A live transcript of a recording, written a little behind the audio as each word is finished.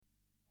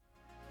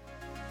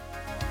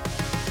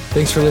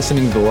Thanks for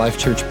listening to the Life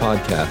Church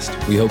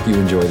podcast. We hope you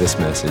enjoy this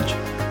message.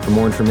 For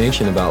more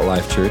information about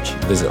Life Church,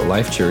 visit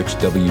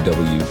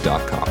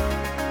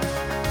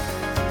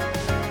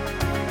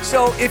lifechurchww.com.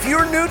 So if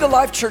you're new to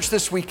Life Church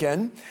this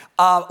weekend,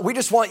 we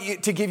just want you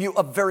to give you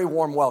a very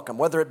warm welcome,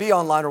 whether it be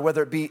online or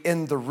whether it be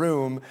in the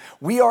room.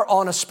 We are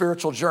on a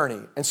spiritual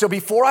journey. And so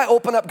before I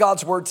open up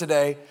God's word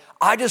today,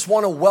 I just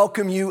want to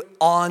welcome you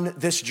on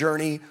this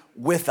journey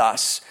with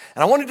us.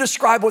 And I want to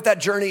describe what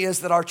that journey is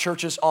that our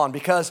church is on,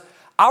 because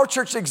our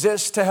church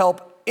exists to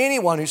help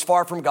anyone who's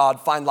far from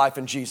God find life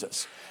in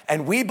Jesus.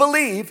 And we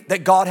believe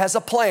that God has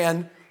a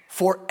plan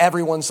for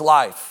everyone's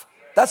life.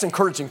 That's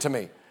encouraging to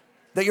me,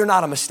 that you're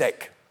not a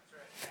mistake.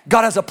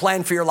 God has a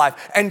plan for your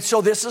life. And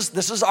so this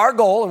is our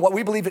goal, and what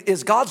we believe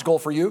is God's goal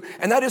for you,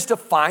 and that is to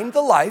find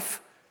the life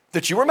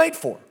that you were made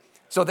for.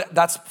 So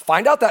that's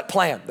find out that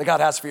plan that God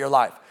has for your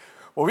life.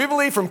 Well, we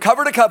believe from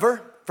cover to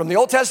cover, from the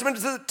Old Testament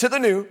to the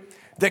New,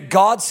 that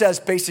God says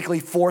basically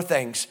four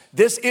things.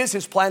 This is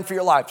his plan for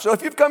your life. So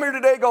if you've come here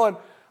today going,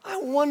 I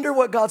wonder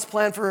what God's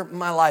plan for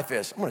my life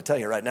is, I'm going to tell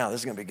you right now,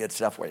 this is going to be good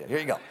stuff for you. Here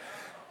you go.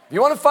 If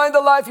you want to find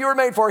the life you were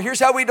made for, here's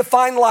how we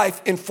define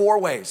life in four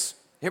ways.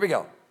 Here we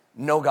go.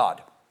 Know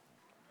God.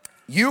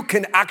 You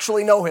can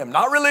actually know him.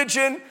 Not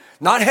religion,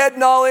 not head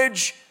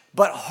knowledge,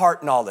 but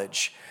heart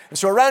knowledge. And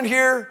so around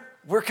here,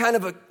 we're kind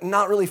of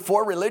not really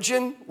for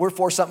religion. We're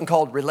for something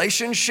called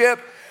relationship.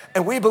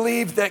 And we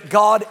believe that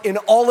God in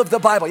all of the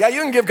Bible, yeah,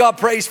 you can give God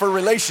praise for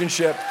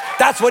relationship.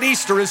 That's what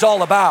Easter is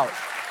all about.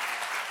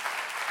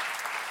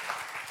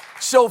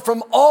 So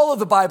from all of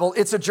the Bible,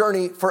 it's a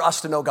journey for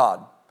us to know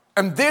God.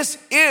 And this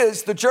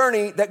is the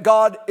journey that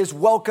God is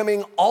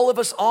welcoming all of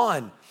us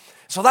on.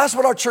 So that's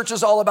what our church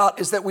is all about,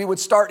 is that we would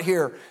start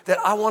here, that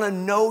I want to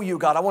know you,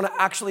 God. I want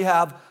to actually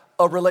have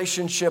a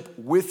relationship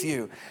with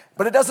you.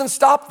 But it doesn't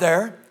stop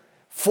there.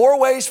 Four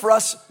ways for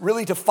us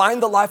really to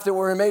find the life that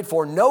we're made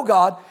for. Know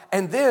God,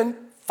 and then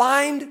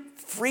find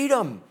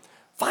freedom.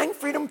 Find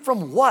freedom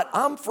from what?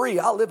 I'm free.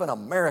 I live in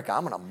America.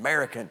 I'm an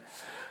American.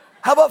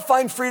 How about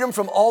find freedom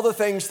from all the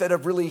things that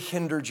have really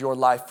hindered your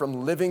life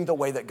from living the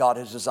way that God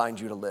has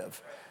designed you to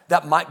live?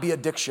 That might be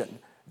addiction.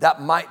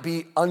 That might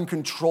be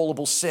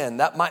uncontrollable sin.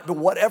 That might be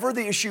whatever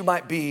the issue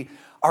might be.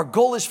 Our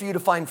goal is for you to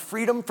find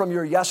freedom from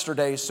your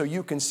yesterday so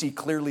you can see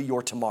clearly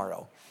your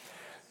tomorrow.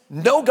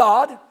 Know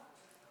God,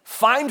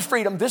 find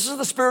freedom. This is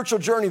the spiritual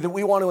journey that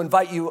we want to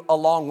invite you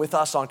along with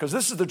us on, because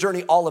this is the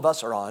journey all of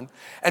us are on.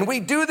 And we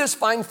do this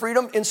find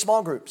freedom in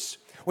small groups.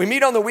 We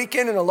meet on the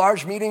weekend in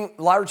large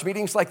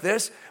meetings like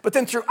this, but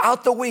then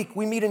throughout the week,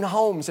 we meet in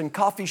homes and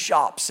coffee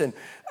shops and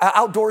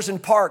outdoors in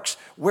parks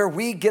where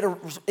we get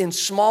in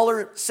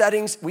smaller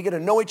settings, we get to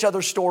know each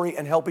other's story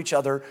and help each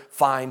other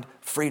find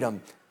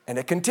freedom. And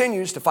it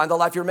continues to find the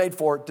life you're made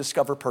for,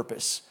 discover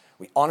purpose.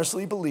 We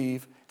honestly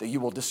believe that you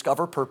will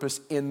discover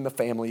purpose in the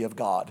family of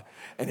God.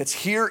 And it's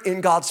here in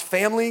God's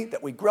family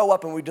that we grow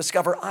up and we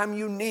discover I'm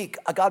unique.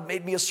 God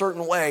made me a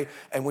certain way.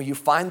 And when you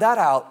find that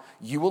out,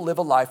 you will live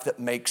a life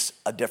that makes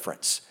a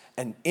difference.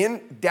 And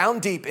down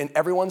deep in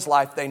everyone's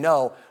life, they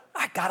know,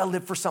 I gotta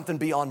live for something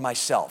beyond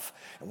myself.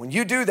 And when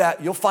you do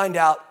that, you'll find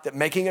out that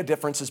making a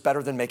difference is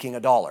better than making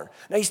 $1.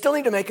 Now, you still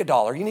need to make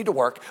 $1, you need to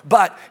work,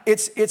 but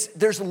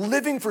there's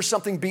living for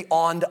something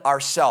beyond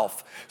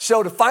ourself.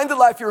 So to find the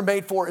life you're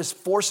made for is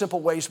four simple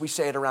ways we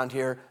say it around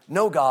here.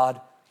 Know God,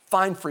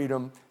 find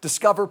freedom,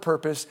 discover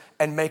purpose,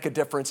 and make a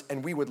difference.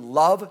 And we would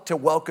love to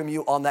welcome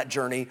you on that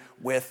journey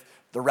with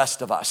the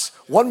rest of us.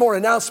 One more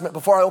announcement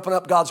before I open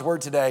up God's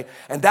word today,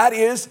 and that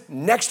is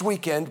next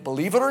weekend,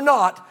 believe it or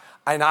not,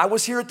 and I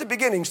was here at the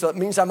beginning, so it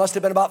means I must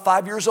have been about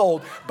 5 years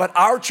old, but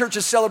our church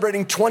is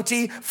celebrating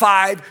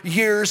 25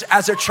 years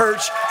as a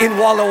church in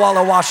Walla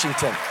Walla,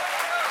 Washington.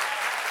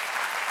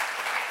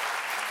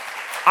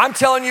 I'm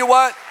telling you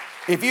what,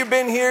 if you've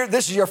been here,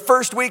 this is your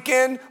first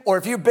weekend, or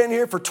if you've been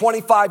here for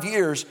 25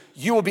 years,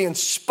 you will be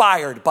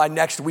inspired by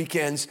next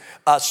weekend's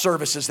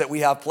services that we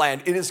have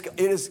planned. It is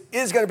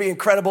going to be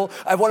incredible.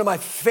 I have one of my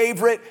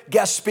favorite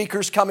guest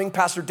speakers coming,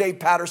 Pastor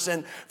Dave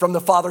Patterson from the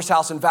Father's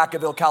House in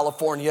Vacaville,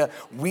 California.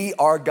 We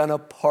are going to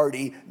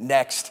party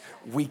next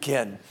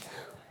weekend.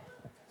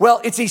 Well,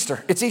 it's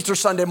Easter. It's Easter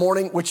Sunday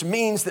morning, which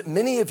means that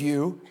many of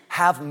you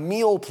have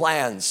meal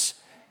plans.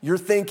 You're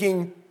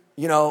thinking,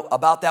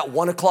 about that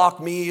 1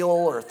 o'clock meal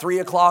or 3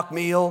 o'clock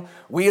meal.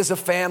 We as a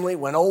family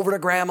went over to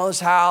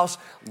grandma's house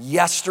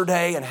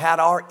yesterday and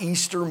had our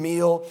Easter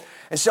meal.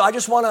 And so I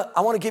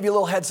want to give you a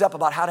little heads up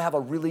about how to have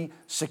a really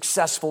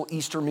successful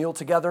Easter meal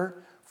together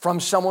from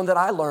someone that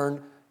I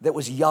learned that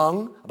was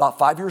young, about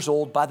 5 years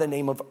old, by the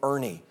name of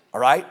Ernie, all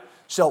right?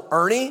 So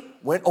Ernie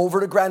went over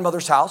to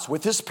grandmother's house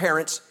with his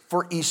parents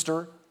for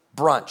Easter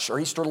brunch or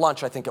Easter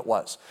lunch, I think it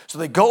was. So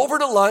they go over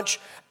to lunch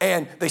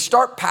and they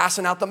start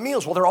passing out the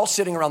meals. Well, they're all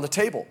sitting around the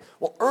table.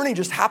 Well, Ernie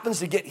just happens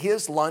to get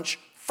his lunch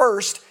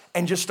first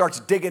and just starts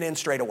digging in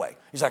straight away.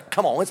 He's like,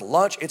 come on, it's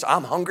lunch.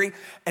 I'm hungry.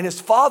 And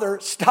his father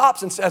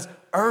stops and says,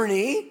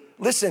 Ernie,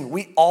 listen,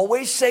 we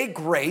always say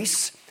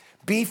grace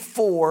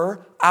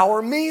before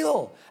our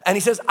meal. And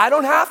he says, I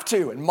don't have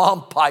to. And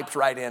mom pipes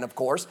right in, of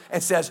course,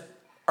 and says,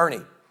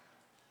 Ernie,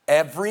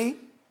 every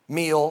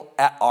meal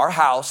at our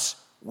house,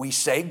 we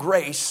say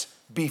grace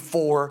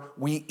before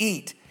we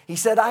eat. He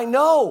said, I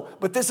know,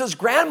 but this is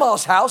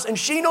grandma's house and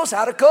she knows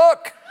how to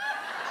cook.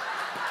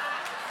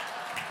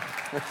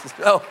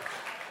 So,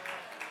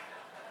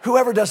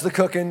 whoever does the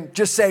cooking,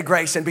 just say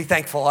grace and be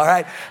thankful, all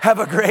right? Have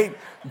a great,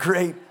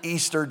 great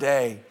Easter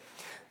day.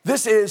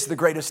 This is the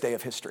greatest day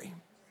of history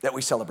that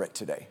we celebrate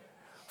today.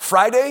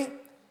 Friday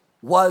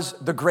was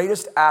the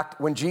greatest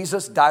act, when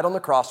Jesus died on the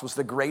cross, was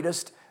the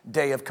greatest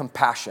day of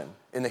compassion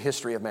in the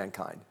history of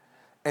mankind.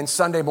 And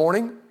Sunday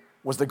morning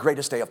was the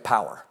greatest day of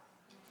power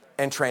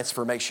and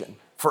transformation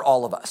for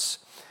all of us.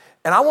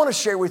 And I want to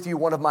share with you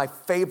one of my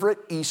favorite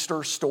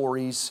Easter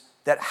stories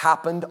that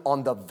happened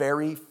on the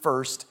very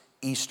first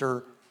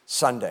Easter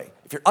Sunday.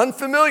 If you're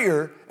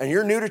unfamiliar and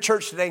you're new to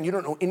church today and you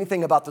don't know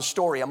anything about the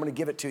story, I'm going to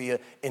give it to you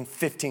in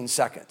 15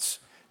 seconds.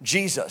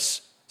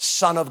 Jesus,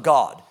 Son of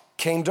God,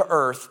 came to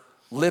earth,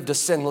 lived a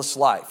sinless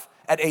life.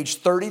 At age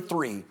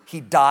 33, he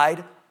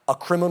died a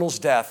criminal's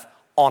death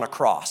on a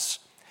cross.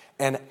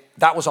 And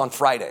that was on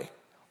Friday.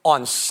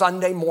 On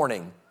Sunday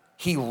morning,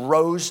 he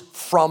rose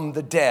from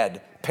the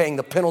dead, paying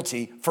the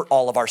penalty for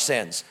all of our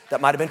sins.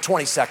 That might have been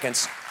 20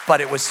 seconds, but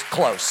it was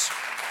close.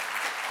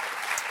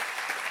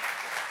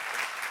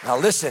 Now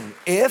listen,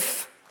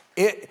 if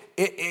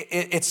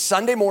it's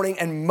Sunday morning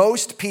and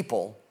most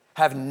people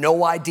have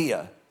no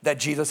idea that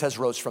Jesus has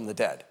rose from the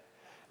dead.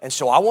 And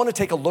so I want to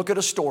take a look at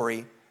a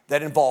story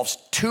that involves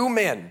two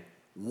men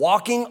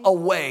walking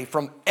away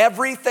from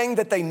everything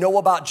that they know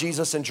about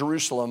Jesus in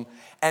Jerusalem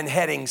and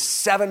heading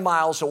 7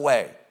 miles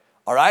away.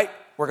 All right?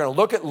 We're going to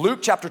look at Luke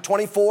chapter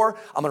 24.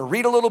 I'm going to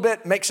read a little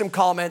bit, make some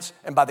comments,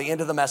 and by the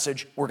end of the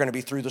message, we're going to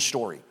be through the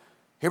story.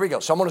 Here we go.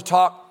 So I'm going to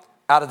talk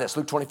out of this,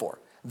 Luke 24.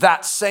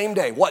 That same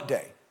day, what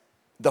day?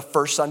 The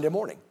first Sunday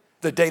morning,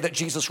 the day that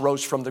Jesus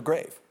rose from the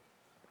grave.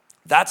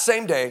 That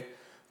same day,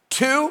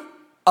 two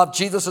of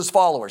Jesus's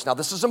followers. Now,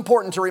 this is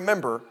important to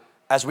remember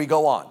as we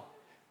go on.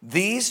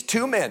 These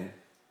two men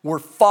were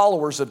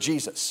followers of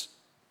Jesus.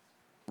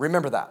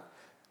 Remember that.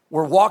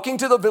 We're walking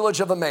to the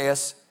village of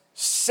Emmaus,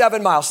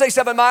 7 miles. Say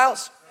 7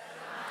 miles. 7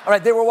 miles. All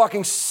right, they were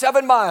walking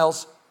 7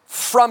 miles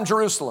from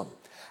Jerusalem.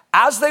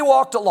 As they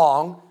walked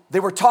along, they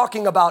were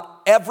talking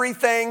about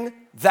everything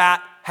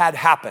that had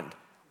happened.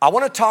 I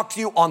want to talk to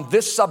you on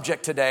this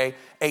subject today,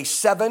 a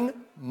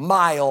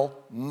 7-mile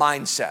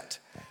mindset.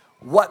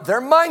 What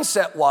their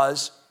mindset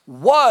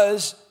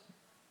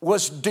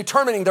was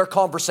determining their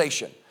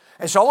conversation.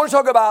 And so I want to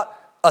talk about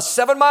a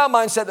 7-mile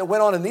mindset that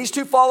went on in these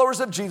two followers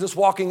of Jesus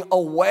walking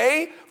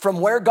away from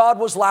where God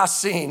was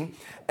last seen.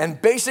 And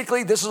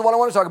basically, this is what I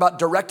want to talk about,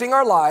 directing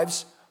our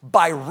lives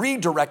by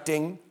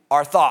redirecting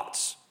our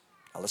thoughts.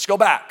 Now let's go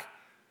back.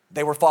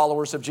 They were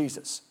followers of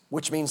Jesus,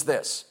 which means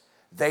this.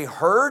 They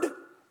heard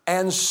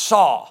and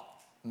saw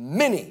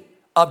many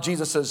of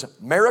Jesus's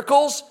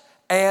miracles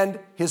and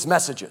his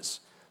messages.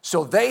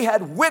 So they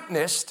had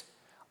witnessed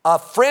a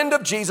friend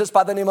of Jesus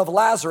by the name of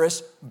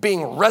Lazarus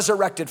being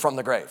resurrected from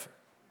the grave.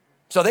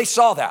 So they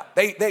saw that.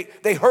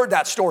 They heard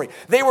that story.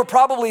 They were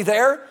probably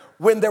there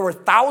when there were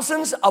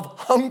thousands of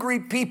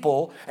hungry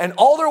people and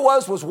all there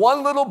was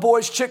one little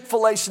boy's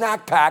Chick-fil-A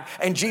snack pack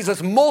and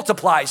Jesus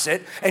multiplies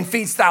it and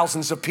feeds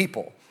thousands of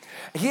people.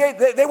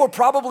 They were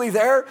probably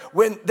there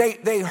when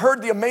they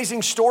heard the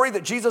amazing story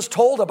that Jesus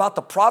told about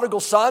the prodigal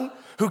son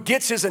who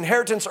gets his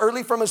inheritance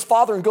early from his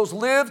father and goes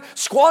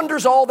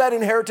squanders all that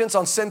inheritance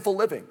on sinful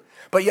living.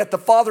 But yet the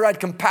father had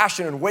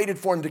compassion and waited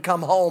for him to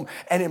come home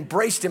and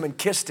embraced him and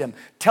kissed him,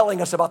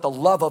 telling us about the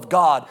love of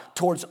God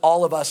towards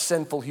all of us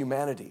sinful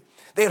humanity.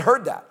 They had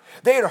heard that.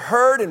 They had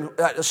heard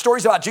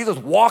stories about Jesus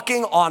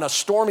walking on a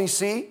stormy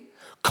sea,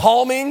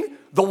 calming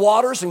the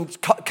waters and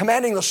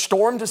commanding the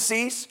storm to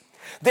cease.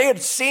 They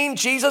had seen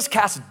Jesus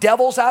cast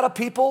devils out of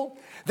people.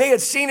 They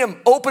had seen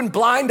him open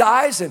blind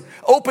eyes and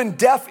open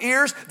deaf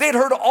ears. They had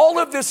heard all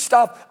of this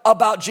stuff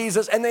about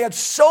Jesus, and they had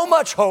so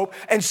much hope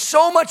and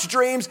so much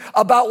dreams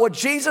about what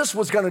Jesus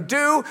was going to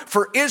do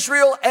for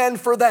Israel and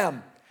for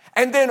them.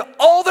 And then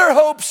all their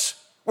hopes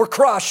were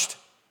crushed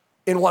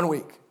in 1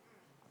 week.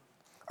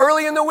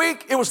 Early in the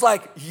week, it was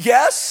like,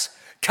 yes,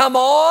 come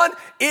on,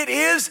 it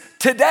is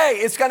today.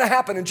 It's going to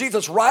happen. And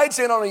Jesus rides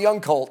in on a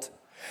young colt.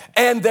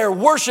 And they're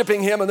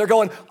worshiping him and they're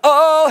going,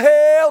 all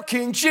hail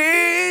King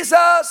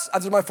Jesus.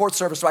 This is my fourth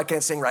service, so I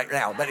can't sing right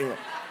now, but anyway.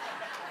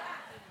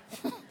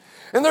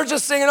 And they're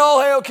just singing,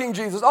 all hail King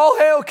Jesus, all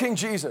hail King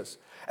Jesus.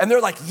 And they're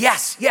like,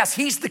 yes,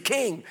 he's the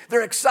king.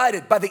 They're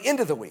excited. By the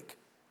end of the week,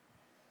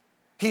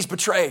 he's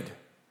betrayed,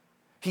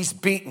 he's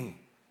beaten,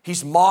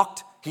 he's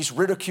mocked, he's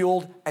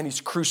ridiculed, and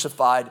he's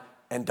crucified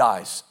and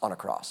dies on a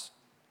cross.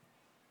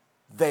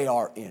 They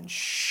are in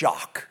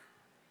shock.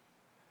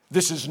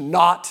 This is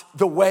not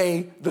the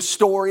way the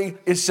story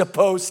is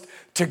supposed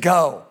to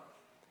go.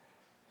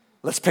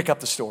 Let's pick up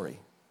the story.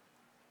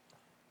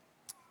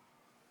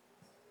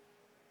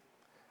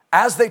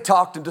 As they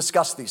talked and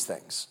discussed these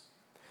things,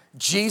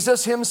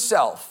 Jesus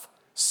himself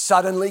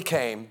suddenly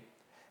came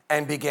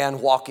and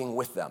began walking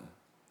with them.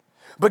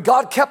 But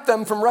God kept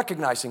them from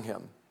recognizing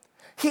him.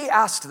 He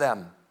asked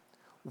them,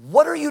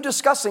 what are you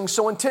discussing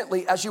so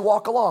intently as you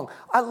walk along?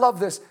 I love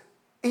this.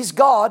 He's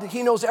God.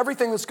 He knows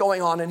everything that's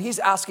going on, and he's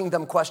asking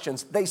them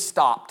questions. They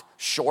stopped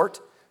short,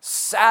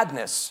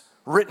 sadness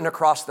written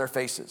across their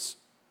faces.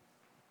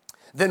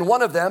 Then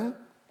one of them,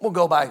 we'll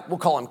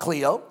call him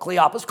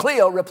Cleopas.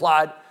 Cleo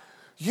replied,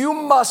 "You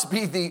must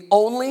be the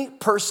only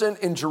person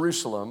in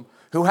Jerusalem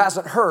who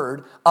hasn't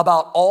heard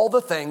about all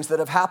the things that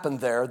have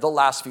happened there the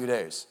last few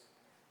days."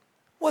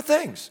 What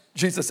things?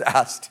 Jesus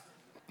asked.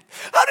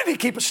 How did he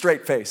keep a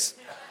straight face?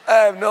 I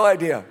have no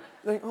idea.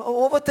 Like,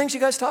 well, what things you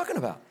guys talking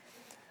about?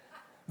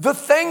 The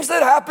things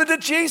that happened to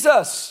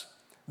Jesus,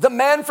 the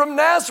man from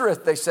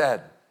Nazareth, they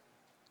said.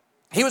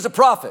 He was a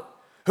prophet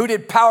who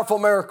did powerful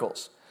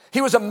miracles. He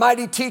was a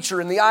mighty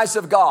teacher in the eyes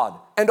of God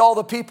and all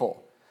the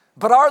people.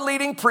 But our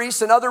leading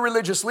priests and other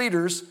religious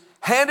leaders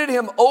handed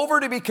him over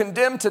to be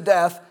condemned to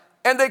death,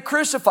 and they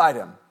crucified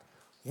him.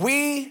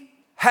 We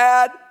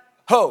had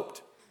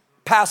hoped,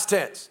 past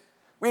tense,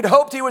 we'd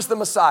hoped he was the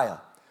Messiah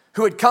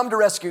who had come to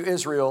rescue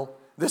Israel.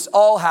 This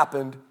all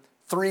happened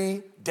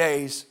 3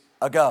 days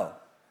ago.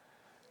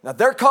 Now,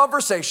 their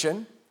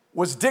conversation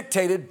was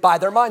dictated by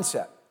their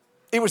mindset.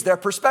 It was their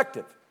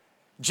perspective.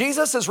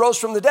 Jesus has rose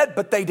from the dead,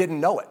 but they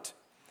didn't know it.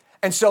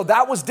 And so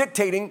that was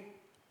dictating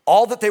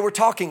all that they were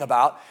talking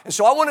about. And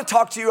so I want to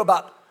talk to you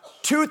about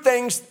two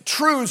things,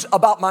 truths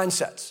about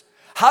mindsets.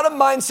 How do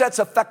mindsets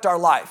affect our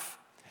life?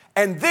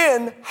 And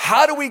then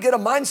how do we get a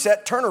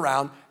mindset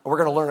turnaround? And we're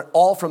going to learn it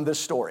all from this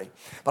story.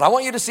 But I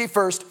want you to see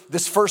first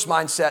this first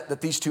mindset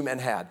that these two men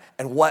had,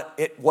 and what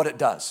it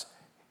does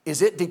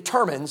is it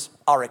determines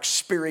our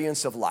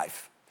experience of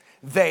life.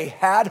 They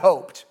had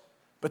hoped,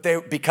 but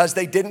because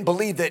they didn't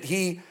believe that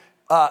he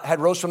had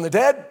rose from the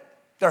dead,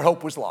 their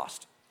hope was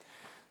lost.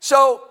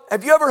 So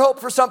have you ever hoped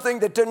for something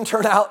that didn't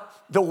turn out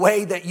the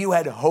way that you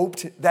had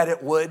hoped that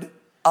it would?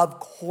 Of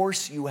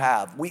course you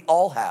have. We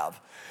all have.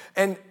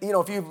 And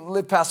if you've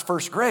lived past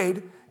first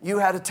grade, you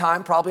had a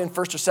time probably in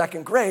first or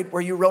second grade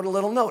where you wrote a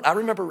little note. I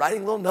remember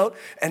writing a little note,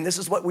 and this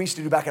is what we used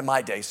to do back in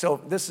my day.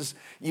 So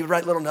you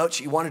write little notes,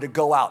 you wanted to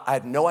go out. I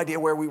had no idea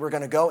where we were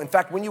going to go. In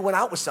fact, when you went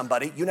out with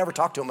somebody, you never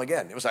talked to them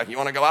again. It was like, you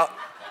want to go out?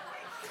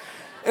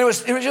 And it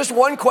was just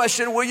one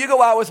question, will you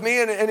go out with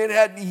me? And it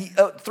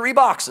had 3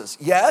 boxes,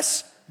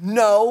 yes,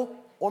 no,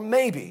 or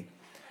maybe.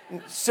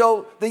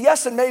 So the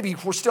yes and maybe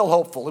were still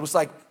hopeful. It was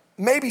like,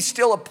 maybe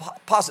still a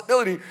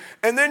possibility.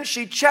 And then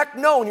she checked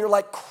no, and you're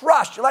like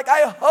crushed. You're like,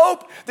 I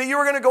hoped that you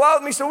were going to go out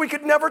with me so we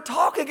could never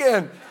talk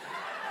again.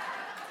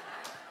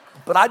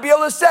 But I'd be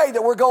able to say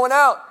that we're going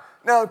out.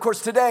 Now, of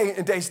course, today,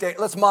 in today's day,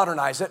 let's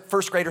modernize it.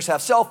 First graders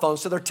have cell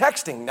phones, so they're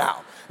texting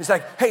now. It's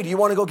like, hey, do you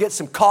want to go get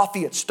some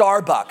coffee at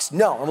Starbucks?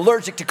 No, I'm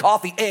allergic to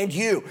coffee and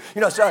you.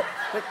 So,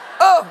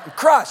 I'm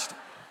crushed.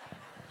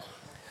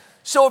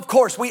 So, of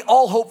course, we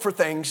all hope for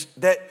things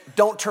that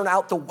don't turn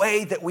out the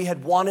way that we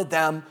had wanted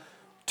them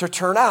to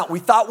turn out. We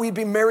thought we'd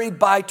be married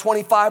by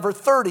 25 or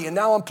 30, and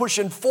now I'm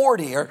pushing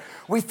 40. Or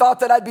we thought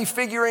that I'd be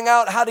figuring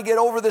out how to get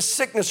over this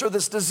sickness or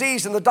this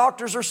disease, and the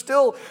doctors are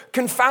still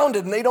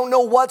confounded, and they don't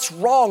know what's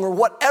wrong. Or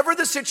whatever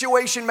the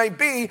situation may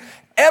be,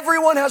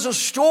 everyone has a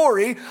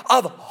story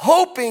of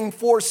hoping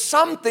for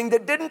something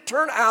that didn't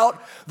turn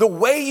out the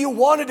way you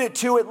wanted it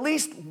to, at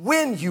least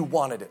when you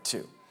wanted it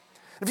to.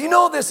 If you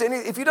know this,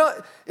 if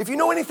you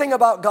know anything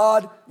about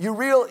God, you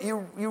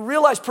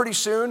realize pretty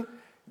soon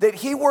that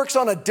he works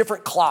on a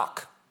different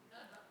clock.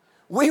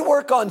 We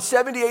work on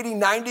 70, 80,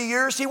 90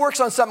 years. He works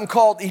on something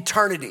called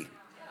eternity.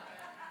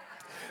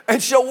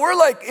 And so we're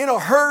like in a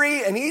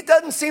hurry, and he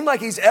doesn't seem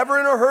like he's ever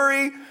in a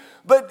hurry,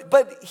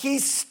 but he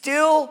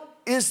still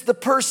is the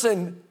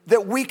person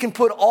that we can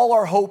put all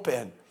our hope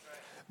in.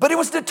 But it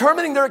was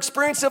determining their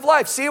experience of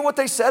life. See what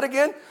they said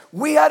again?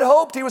 We had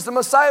hoped he was the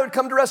Messiah who would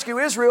come to rescue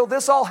Israel.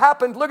 This all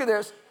happened, look at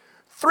this,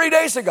 3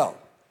 days ago.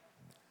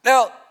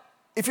 Now,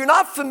 if you're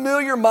not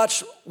familiar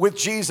much with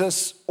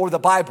Jesus or the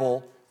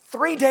Bible,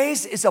 3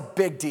 days is a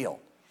big deal.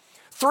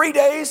 3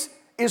 days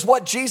is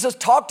what Jesus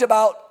talked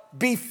about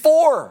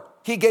before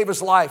he gave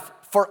his life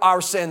for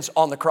our sins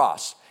on the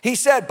cross. He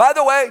said, by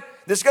the way,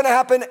 this is going to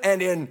happen,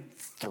 and in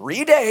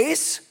 3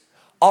 days,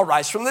 I'll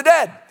rise from the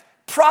dead.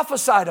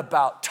 Prophesied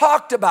about,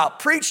 talked about,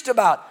 preached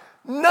about.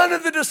 None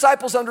of the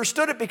disciples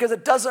understood it because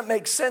it doesn't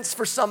make sense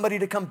for somebody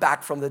to come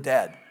back from the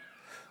dead.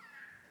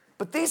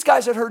 But these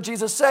guys had heard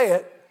Jesus say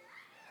it,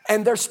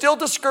 and they're still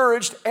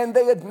discouraged, and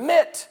they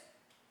admit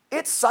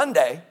it's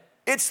Sunday.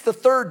 It's the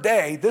 3rd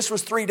day. This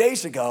was 3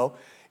 days ago.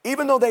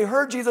 Even though they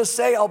heard Jesus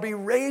say, I'll be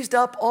raised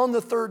up on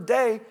the 3rd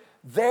day,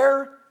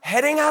 they're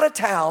heading out of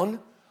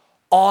town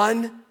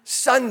on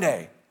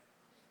Sunday.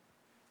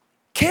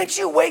 Can't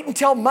you wait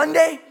until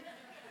Monday?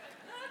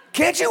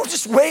 Can't you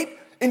just wait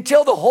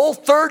until the whole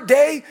 3rd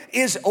day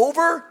is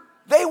over?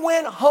 They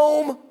went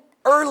home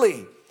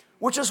early,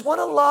 which is what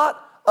a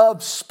lot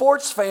of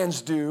sports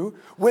fans do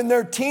when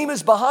their team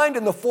is behind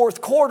in the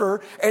 4th quarter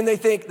and they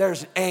think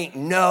there's ain't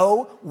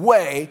no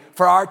way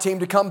for our team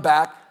to come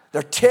back.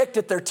 They're ticked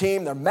at their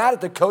team. They're mad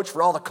at the coach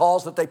for all the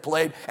calls that they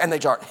played, and they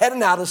start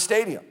heading out of the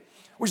stadium,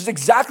 which is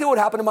exactly what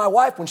happened to my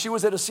wife when she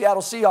was at a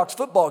Seattle Seahawks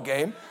football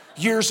game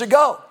years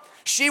ago.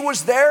 She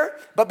was there,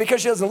 but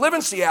because she doesn't live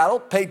in Seattle,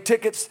 paid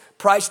tickets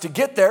price to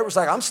get there. It was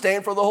like, I'm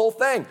staying for the whole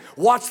thing.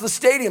 Watch the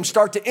stadium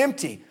start to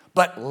empty.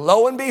 But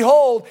lo and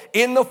behold,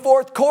 in the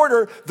fourth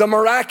quarter, the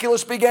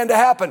miraculous began to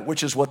happen,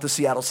 which is what the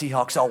Seattle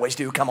Seahawks always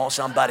do. Come on,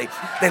 somebody.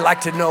 They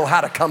like to know how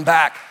to come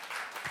back,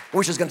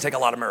 which is going to take a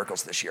lot of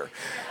miracles this year.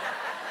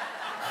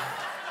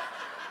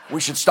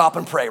 We should stop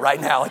and pray right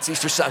now. It's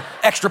Easter Sunday.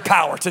 Extra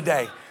power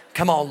today.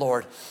 Come on,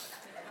 Lord.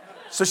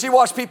 So she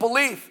watched people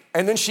leave,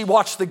 and then she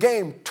watched the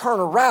game turn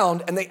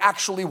around, and they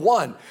actually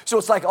won. So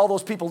it's like all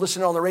those people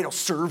listening on the radio,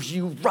 serves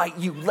you right,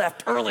 you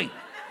left early.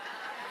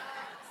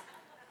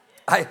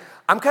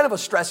 I'm kind of a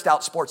stressed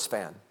out sports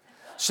fan.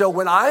 So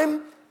when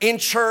I'm in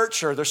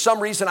church or there's some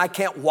reason I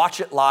can't watch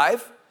it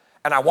live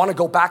and I want to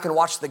go back and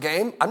watch the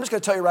game, I'm just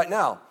going to tell you right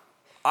now,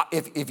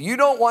 if you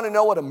don't want to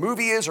know what a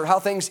movie is or how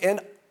things end,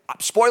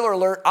 spoiler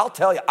alert, I'll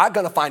tell you, I'm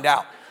going to find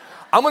out.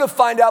 I'm going to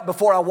find out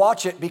before I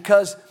watch it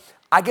because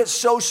I get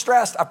so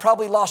stressed. I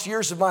probably lost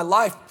years of my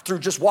life through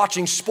just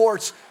watching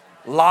sports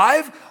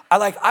live.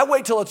 I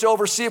wait till it's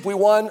over, see if we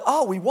won.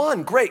 Oh, we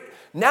won, great.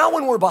 Now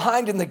when we're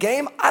behind in the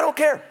game, I don't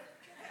care.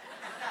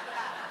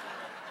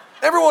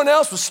 Everyone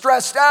else was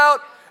stressed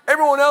out.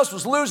 Everyone else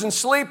was losing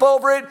sleep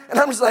over it. And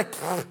I'm just like,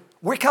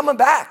 we're coming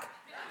back.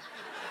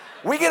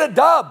 We get a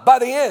dub by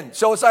the end.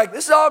 So it's like,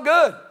 this is all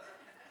good.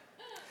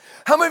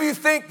 How many of you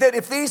think that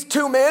if these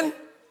two men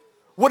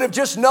would have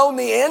just known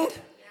the end,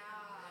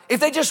 if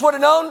they just would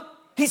have known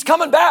he's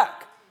coming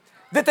back,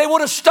 that they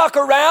would have stuck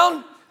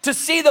around to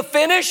see the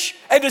finish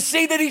and to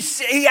see that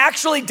he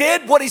actually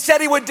did what he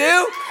said he would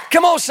do?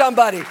 Come on,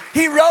 somebody.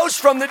 He rose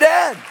from the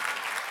dead.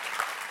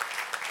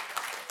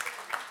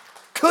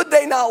 Could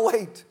they not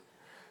wait?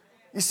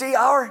 You see,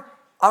 our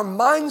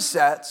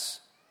mindsets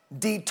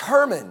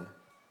determine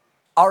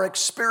our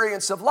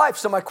experience of life.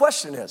 So my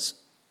question is,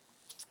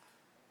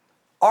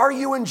 are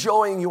you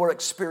enjoying your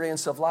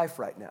experience of life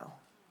right now?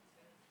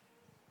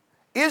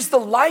 Is the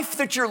life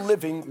that you're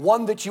living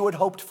one that you had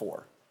hoped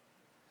for?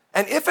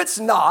 And if it's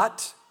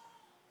not,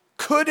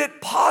 could it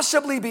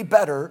possibly be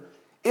better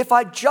if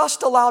I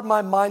just allowed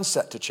my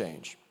mindset to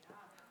change?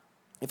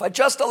 If I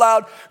just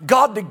allowed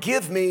God to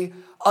give me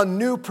a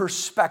new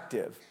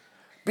perspective,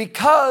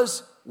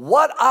 because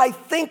what I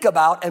think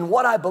about and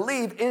what I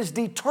believe is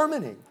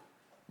determining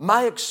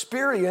my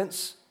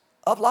experience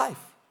of life.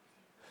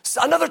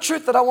 So another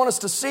truth that I want us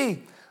to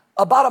see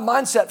about a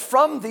mindset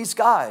from these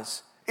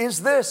guys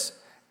is this,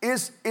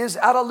 is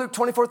out of Luke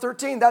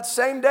 24:13. That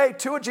same day,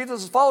 two of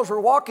Jesus' followers were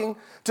walking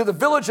to the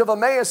village of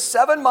Emmaus,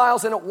 7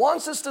 miles, and it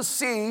wants us to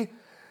see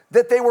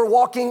that they were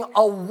walking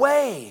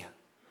away.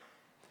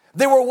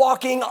 They were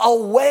walking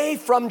away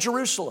from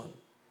Jerusalem.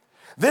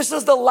 This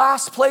is the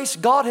last place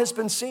God has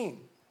been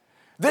seen.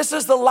 This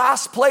is the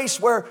last place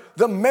where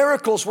the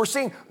miracles were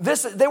seen.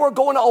 They were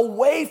going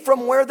away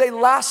from where they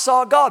last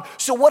saw God.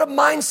 So what do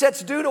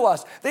mindsets do to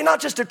us? They not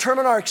just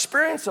determine our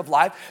experience of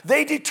life,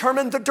 they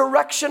determine the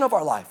direction of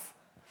our life.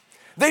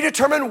 They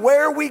determine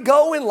where we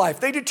go in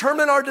life. They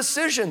determine our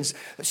decisions.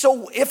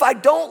 So if I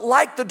don't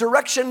like the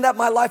direction that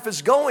my life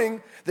is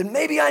going, then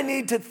maybe I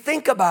need to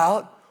think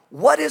about,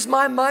 what is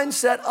my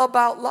mindset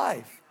about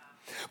life?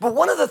 But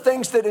one of the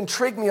things that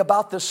intrigued me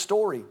about this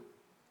story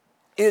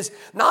is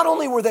not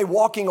only were they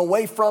walking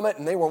away from it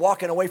and they were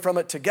walking away from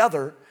it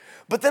together,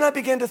 but then I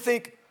began to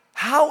think,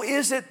 how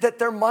is it that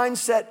their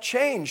mindset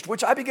changed?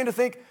 Which I began to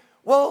think,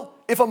 well,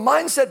 if a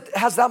mindset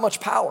has that much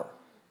power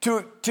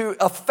to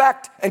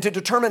affect and to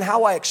determine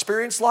how I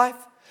experience life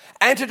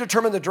and to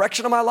determine the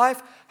direction of my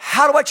life,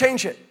 how do I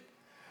change it?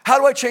 How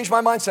do I change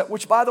my mindset?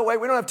 Which, by the way,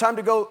 we don't have time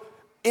to go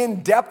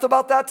in depth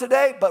about that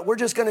today, but we're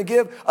just going to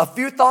give a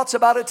few thoughts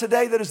about it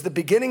today. That is the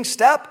beginning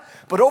step.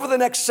 But over the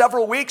next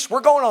several weeks,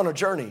 we're going on a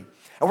journey.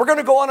 And we're going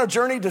to go on a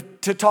journey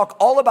to talk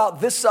all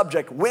about this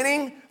subject,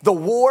 winning the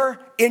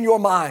war in your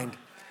mind.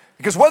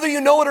 Because whether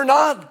you know it or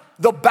not,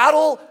 the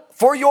battle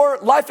for your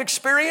life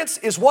experience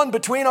is won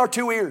between our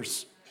two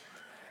ears.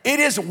 It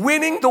is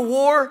winning the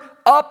war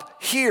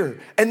up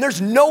here. And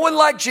there's no one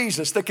like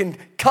Jesus that can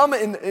come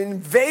and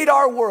invade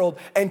our world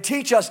and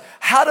teach us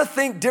how to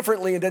think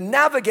differently and to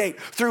navigate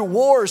through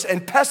wars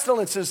and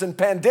pestilences and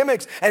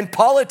pandemics and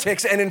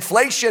politics and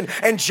inflation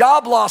and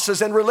job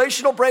losses and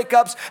relational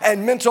breakups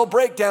and mental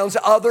breakdowns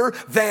other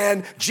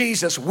than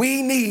Jesus.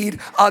 We need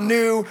a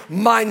new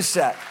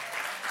mindset.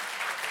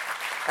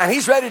 And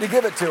he's ready to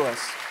give it to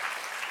us.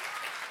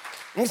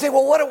 And you say,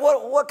 well,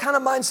 what kind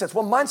of mindsets?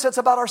 Well, mindsets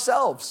about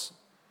ourselves.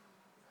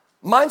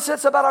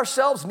 Mindsets about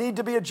ourselves need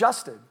to be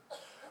adjusted.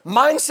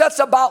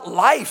 Mindsets about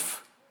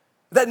life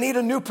that need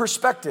a new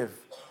perspective.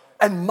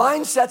 And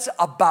mindsets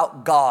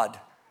about God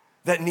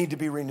that need to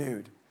be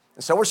renewed.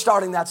 And so we're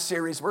starting that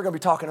series. We're going to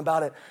be talking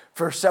about it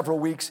for several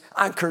weeks.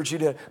 I encourage you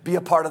to be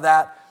a part of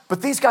that.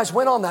 But these guys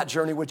went on that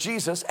journey with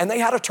Jesus and they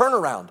had a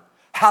turnaround.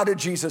 How did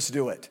Jesus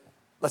do it?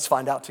 Let's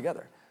find out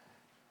together.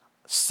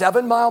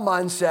 7-mile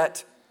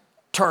mindset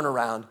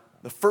turnaround.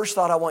 The first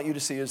thought I want you to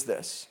see is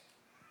this.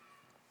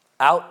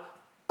 Out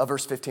of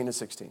verse 15 and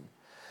 16.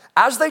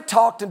 As they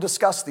talked and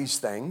discussed these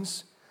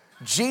things,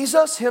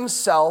 Jesus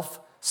himself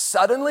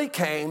suddenly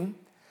came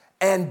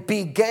and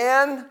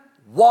began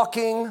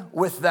walking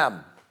with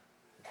them.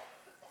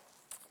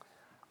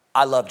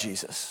 I love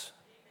Jesus.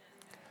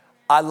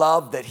 I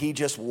love that he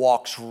just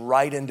walks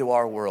right into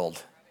our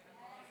world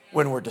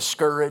when we're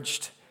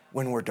discouraged,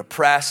 when we're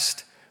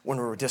depressed, when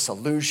we're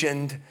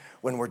disillusioned,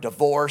 when we're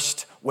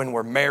divorced, when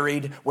we're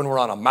married, when we're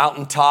on a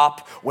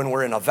mountaintop, when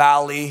we're in a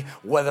valley,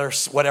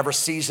 whatever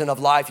season of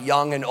life,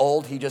 young and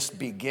old, he just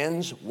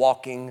begins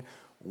walking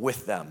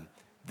with them.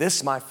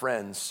 This, my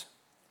friends,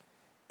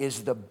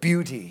 is the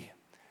beauty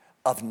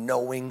of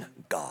knowing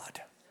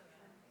God.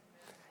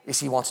 You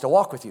see, he wants to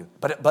walk with you.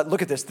 But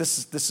look at this.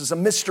 This is a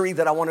mystery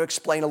that I want to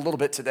explain a little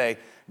bit today.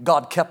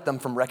 God kept them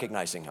from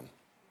recognizing him.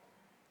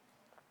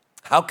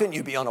 How can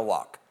you be on a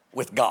walk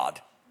with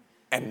God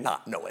and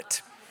not know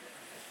it?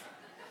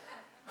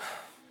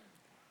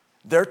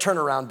 Their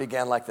turnaround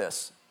began like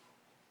this.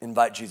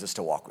 Invite Jesus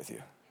to walk with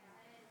you.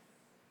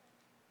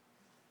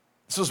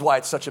 This is why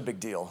it's such a big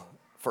deal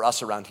for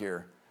us around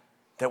here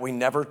that we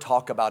never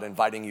talk about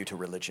inviting you to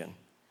religion,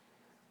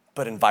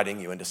 but inviting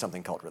you into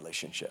something called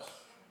relationship.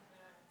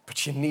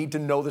 But you need to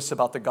know this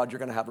about the God you're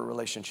going to have a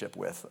relationship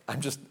with. I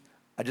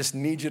just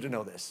need you to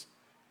know this.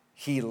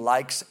 He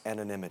likes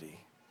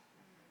anonymity.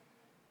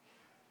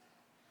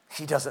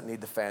 He doesn't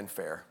need the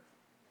fanfare.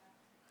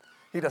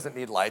 He doesn't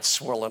need lights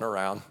swirling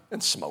around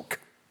and smoke.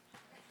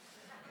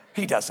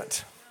 He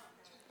doesn't.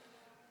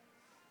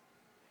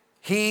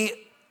 He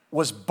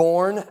was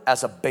born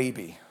as a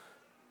baby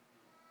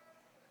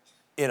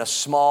in a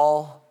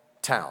small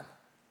town.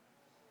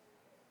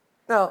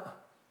 Now,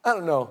 I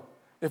don't know,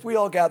 if we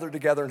all gathered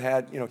together and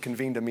had,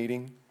 convened a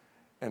meeting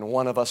and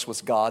one of us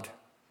was God,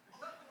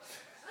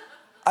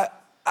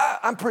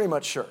 I'm pretty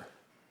much sure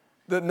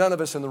that none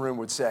of us in the room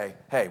would say,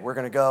 hey, we're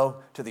going to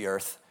go to the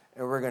earth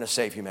and we're going to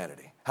save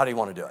humanity. How do you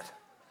want to do it?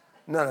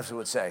 None of us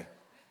would say,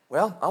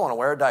 well, I want to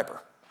wear a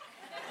diaper.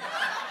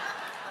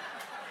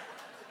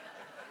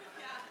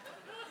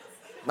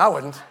 I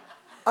wouldn't.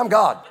 I'm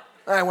God.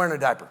 I ain't wearing a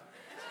diaper.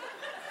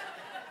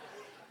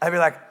 I'd be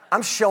like,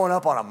 I'm showing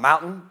up on a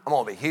mountain. I'm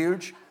going to be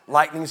huge.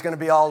 Lightning's going to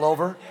be all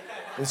over.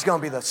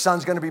 The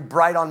sun's going to be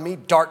bright on me.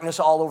 Darkness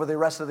all over the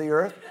rest of the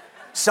earth.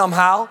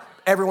 Somehow,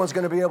 everyone's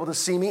going to be able to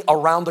see me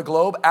around the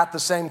globe at the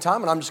same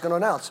time, and I'm just going to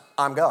announce,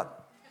 I'm God.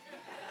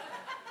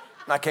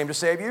 And I came to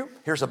save you.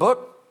 Here's a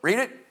book. Read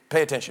it.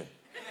 Pay attention.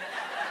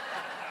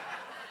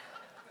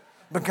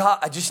 But God,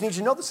 I just need you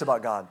to know this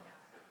about God.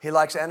 He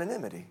likes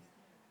anonymity.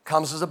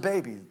 Comes as a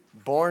baby,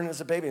 born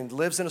as a baby, and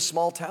lives in a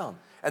small town.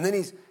 And then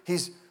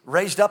he's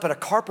raised up in a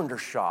carpenter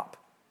shop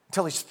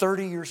until he's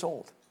 30 years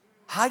old,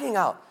 hiding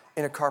out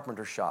in a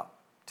carpenter shop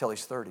till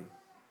he's 30.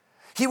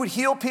 He would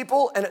heal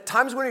people, and at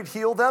times when he'd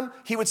heal them,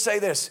 he would say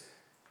this,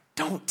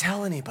 don't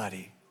tell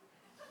anybody.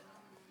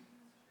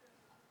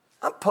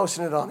 I'm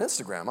posting it on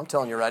Instagram, I'm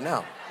telling you right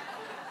now.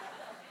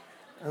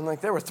 And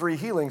there were 3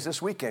 healings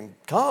this weekend.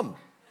 Come.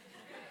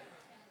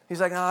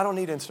 He's like, no, I don't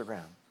need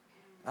Instagram.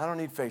 I don't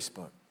need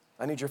Facebook.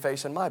 I need your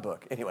face in my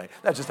book. Anyway,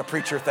 that's just a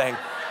preacher thing.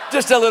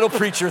 Just a little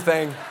preacher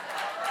thing.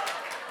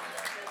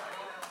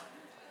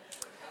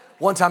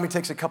 One time he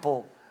takes a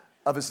couple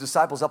of his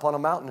disciples up on a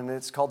mountain, and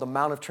it's called the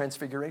Mount of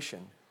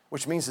Transfiguration,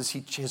 which means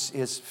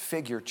his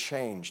figure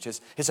changed,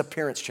 his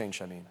appearance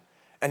changed,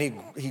 And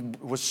he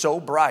was so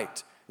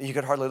bright that you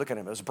could hardly look at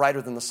him. It was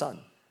brighter than the sun.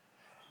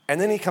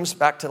 And then he comes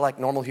back to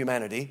normal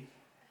humanity,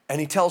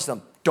 and he tells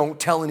them, don't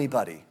tell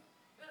anybody.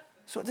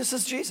 So this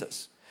is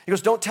Jesus. He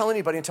goes, don't tell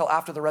anybody until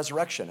after the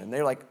resurrection. And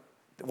they're like,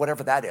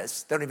 whatever that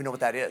is. They don't even know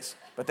what that is.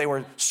 But they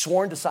were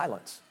sworn to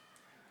silence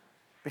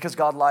because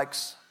God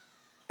likes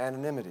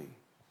anonymity.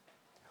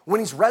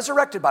 When he's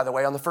resurrected, by the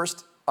way,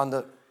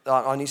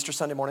 on Easter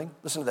Sunday morning,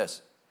 listen to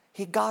this.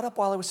 He got up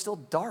while it was still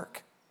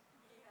dark.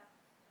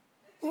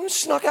 He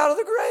snuck out of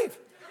the grave.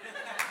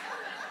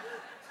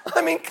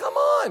 Come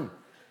on.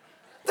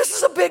 This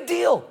is a big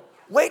deal.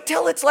 Wait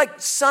till it's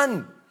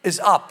sun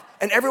is up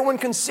and everyone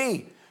can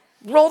see.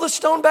 Roll the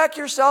stone back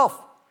yourself.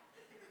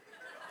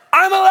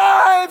 I'm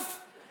alive.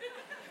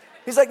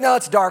 He's like, no,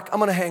 it's dark. I'm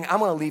going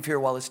to leave here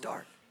while it's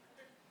dark.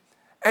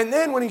 And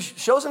then when he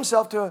shows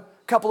himself to a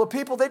couple of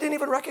people, they didn't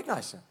even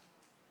recognize him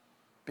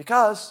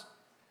because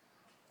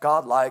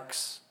God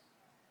likes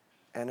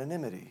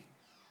anonymity.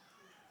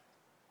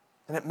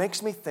 And it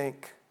makes me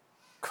think,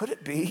 could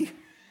it be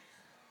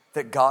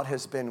that God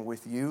has been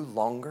with you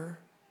longer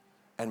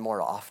and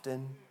more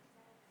often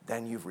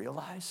than you've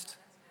realized?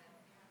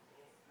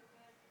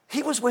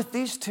 He was with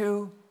these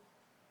two,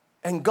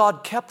 and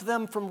God kept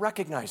them from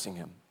recognizing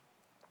him.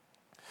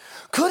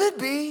 Could it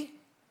be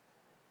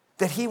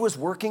that he was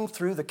working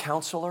through the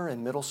counselor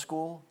in middle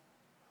school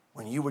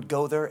when you would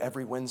go there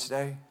every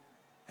Wednesday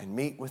and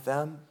meet with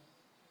them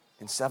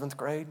in 7th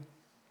grade?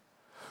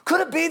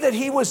 Could it be that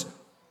he was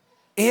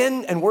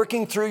in and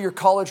working through your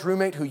college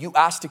roommate who you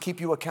asked to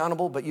keep you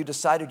accountable, but you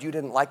decided you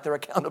didn't like their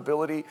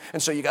accountability,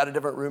 and so you got a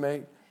different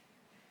roommate?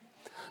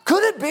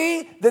 Could it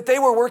be that they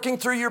were working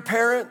through your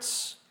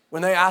parents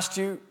when they asked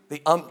you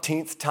the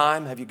umpteenth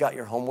time, have you got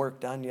your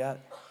homework done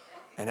yet?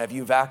 And have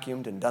you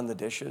vacuumed and done the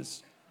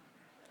dishes?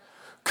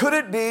 Could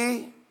it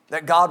be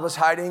that God was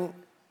hiding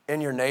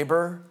in your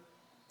neighbor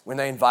when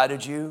they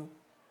invited you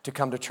to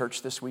come to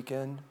church this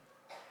weekend?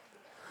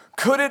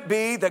 Could it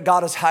be that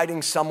God is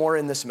hiding somewhere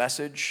in this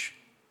message,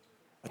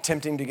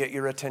 attempting to get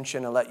your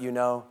attention and let you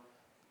know,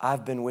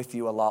 I've been with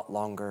you a lot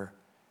longer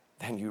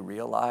than you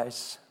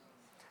realize?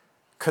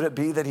 Could it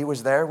be that he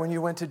was there when you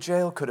went to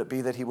jail? Could it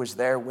be that he was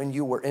there when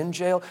you were in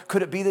jail?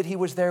 Could it be that he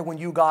was there when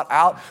you got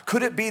out?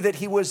 Could it be that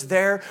he was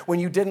there when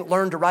you didn't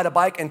learn to ride a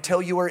bike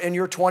until you were in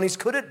your 20s?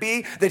 Could it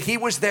be that he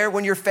was there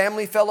when your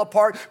family fell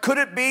apart? Could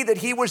it be that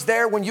he was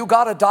there when you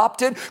got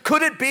adopted?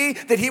 Could it be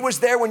that he was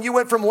there when you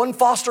went from one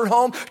foster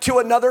home to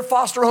another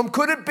foster home?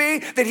 Could it be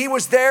that he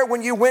was there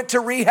when you went to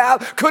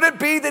rehab? Could it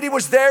be that he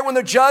was there when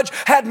the judge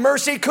had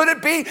mercy? Could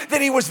it be that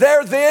he was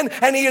there then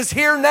and he is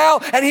here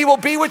now and he will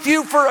be with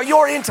you for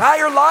your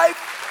entire life?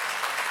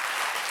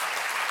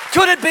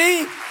 Could it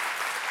be?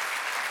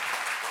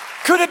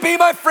 Could it be,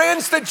 my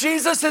friends, that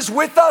Jesus is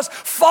with us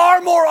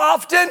far more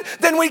often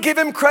than we give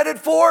him credit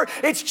for?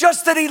 It's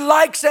just that he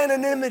likes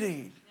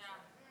anonymity.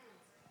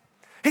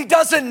 He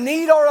doesn't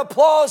need our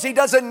applause. He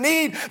doesn't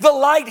need the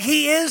light.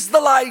 He is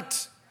the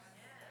light.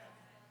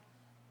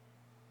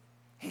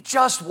 He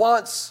just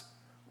wants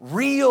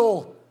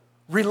real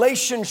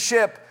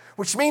relationship,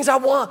 which means I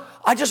want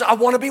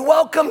to be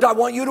welcomed. I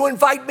want you to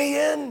invite me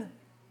in.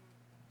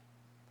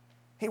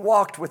 He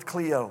walked with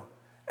Cleo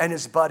and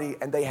his buddy,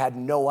 and they had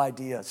no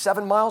idea.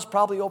 7 miles,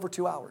 probably over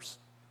 2 hours.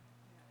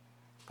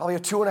 Probably a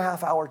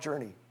 2.5 hour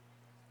journey.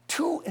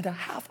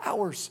 2.5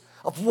 hours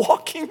of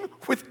walking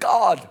with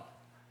God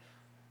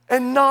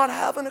and not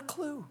having a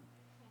clue.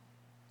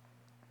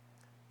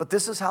 But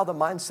this is how the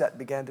mindset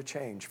began to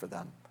change for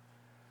them.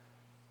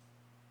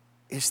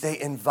 Is they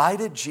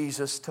invited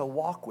Jesus to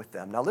walk with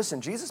them. Now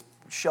listen, Jesus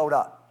showed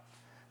up.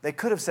 They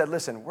could have said,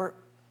 listen,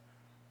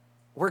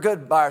 we're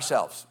good by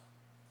ourselves.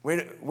 We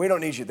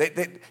don't need you.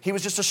 He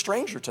was just a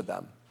stranger to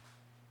them.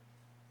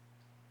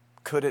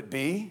 Could it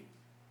be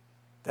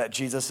that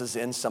Jesus is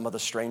in some of the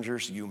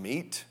strangers you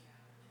meet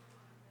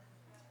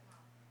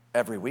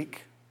every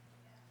week?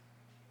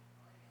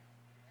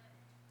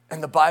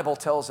 And the Bible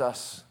tells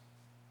us,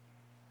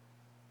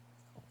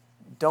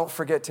 don't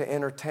forget to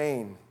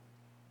entertain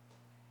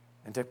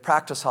and to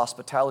practice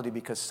hospitality,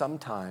 because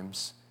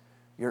sometimes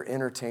you're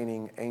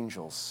entertaining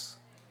angels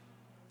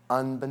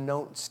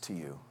unbeknownst to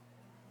you.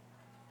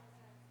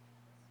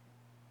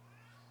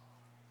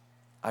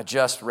 I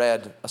just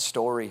read a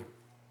story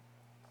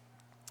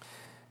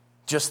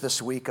just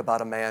this week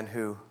about a man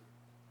who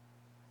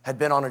had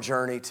been on a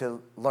journey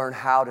to learn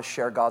how to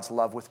share God's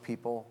love with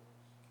people.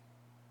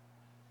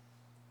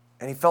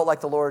 And he felt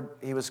like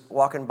he was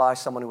walking by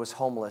someone who was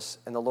homeless,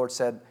 and the Lord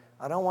said,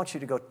 I don't want you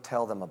to go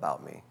tell them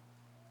about me.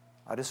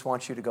 I just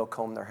want you to go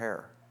comb their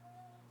hair.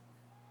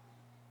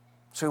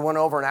 So he went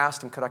over and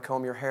asked him, could I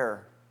comb your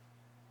hair?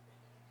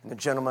 And the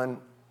gentleman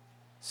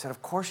said,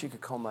 of course you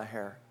could comb my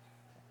hair.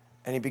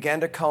 And he began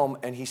to comb,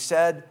 and he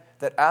said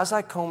that as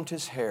I combed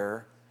his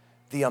hair,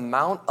 the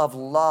amount of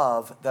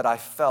love that I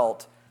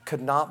felt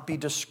could not be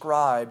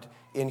described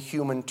in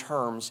human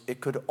terms.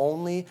 It could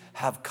only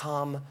have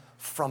come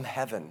from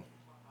heaven.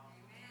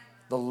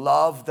 The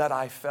love that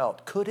I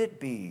felt. Could it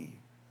be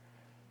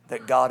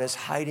that God is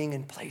hiding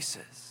in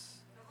places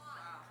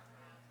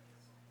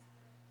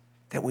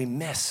that we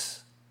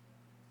miss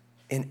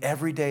in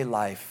everyday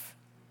life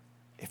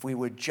if we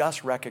would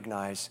just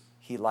recognize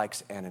he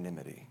likes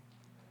anonymity?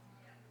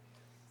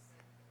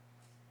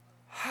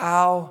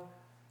 How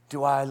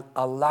do I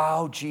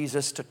allow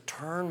Jesus to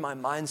turn my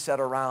mindset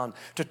around,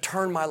 to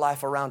turn my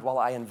life around while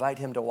I invite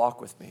him to walk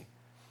with me?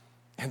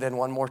 And then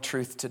one more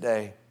truth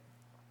today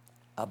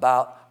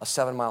about a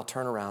 7-mile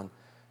turnaround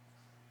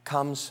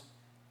comes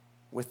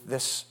with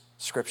this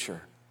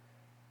scripture.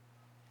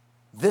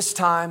 This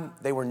time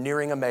they were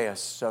nearing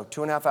Emmaus, so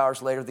 2.5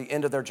 hours later, the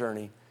end of their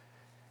journey.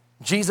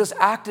 Jesus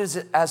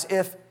acted as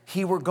if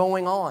he were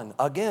going on.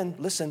 Again,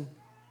 listen.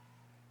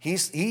 I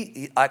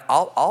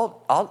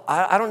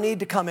don't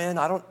need to come in.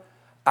 I'm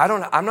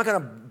not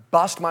going to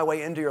bust my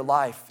way into your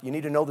life. You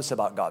need to know this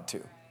about God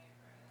too.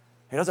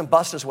 He doesn't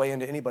bust his way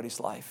into anybody's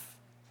life.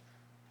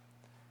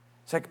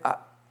 It's like,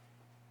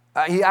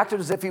 he acted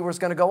as if he was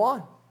going to go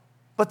on.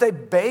 But they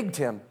begged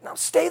him, now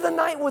stay the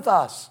night with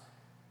us,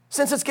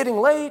 since it's getting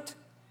late.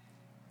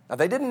 Now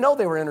they didn't know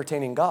they were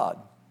entertaining God.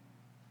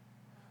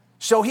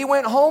 So he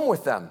went home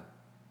with them.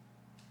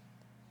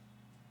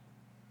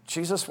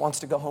 Jesus wants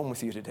to go home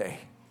with you today.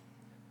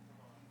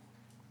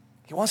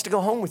 He wants to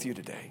go home with you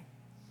today.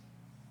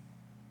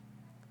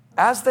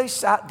 As they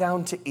sat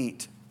down to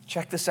eat,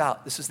 check this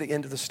out. This is the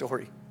end of the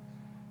story.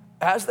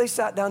 As they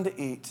sat down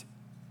to eat,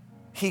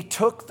 he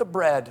took the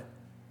bread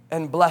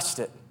and blessed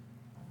it.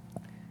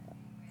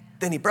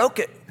 Then he broke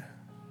it.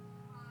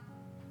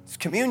 It's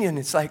communion.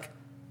 It's like,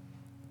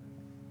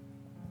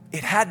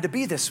 it had to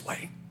be this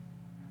way.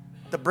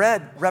 The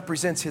bread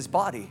represents his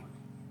body.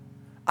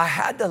 I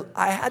had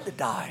to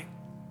die.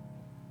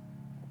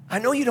 I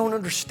know you don't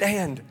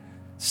understand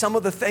some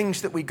of the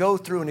things that we go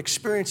through and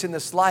experience in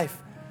this life,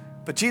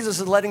 but Jesus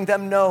is letting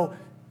them know,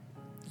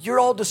 you're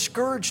all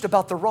discouraged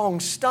about the wrong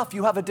stuff.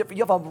 You have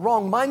a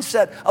wrong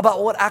mindset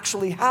about what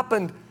actually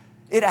happened.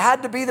 It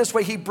had to be this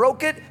way. He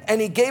broke it and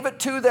he gave it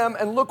to them,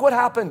 and look what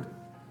happened.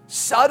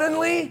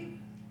 Suddenly,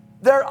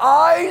 their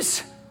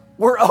eyes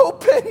were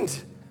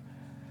opened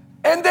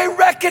and they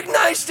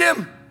recognized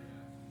him.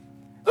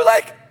 They're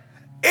like,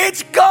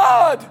 it's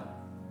God.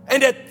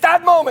 And at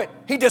that moment,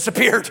 he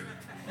disappeared.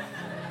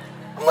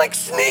 I'm like,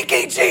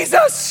 sneaky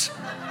Jesus.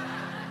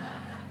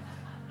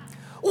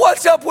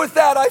 What's up with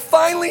that? I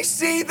finally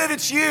see that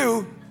it's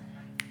you.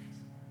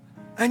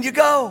 And you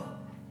go.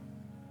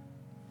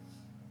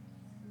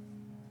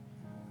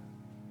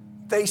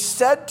 They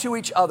said to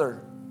each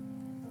other,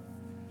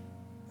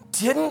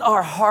 didn't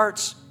our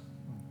hearts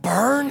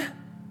burn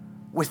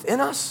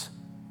within us?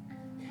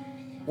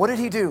 What did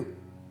he do?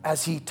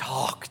 As he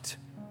talked.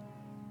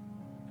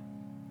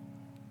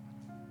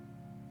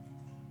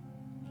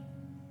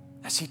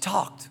 As he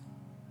talked.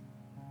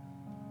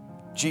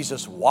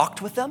 Jesus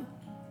walked with them.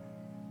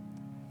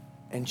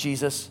 And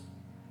Jesus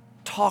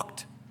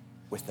talked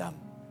with them.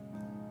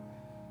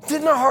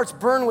 Didn't our hearts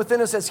burn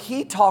within us as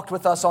he talked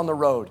with us on the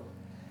road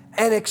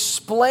and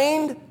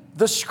explained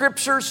the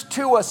scriptures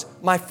to us?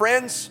 My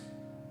friends,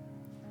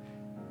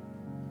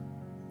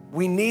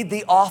 we need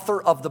the author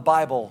of the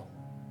Bible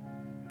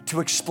to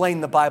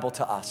explain the Bible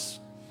to us.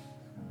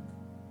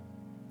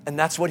 And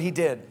that's what he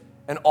did.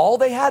 And all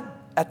they had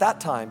at that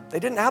time, they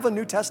didn't have a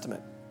New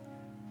Testament.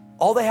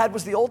 All they had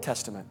was the Old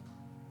Testament.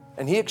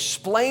 And he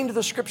explained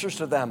the scriptures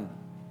to them.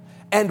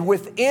 And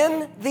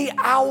within the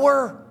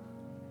hour,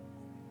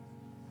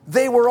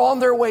 they were on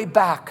their way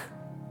back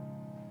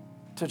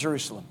to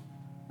Jerusalem.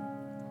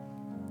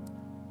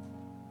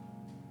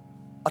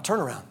 A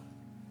turnaround.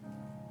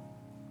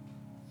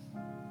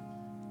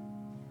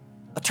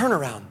 A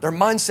turnaround. Their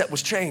mindset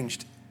was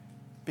changed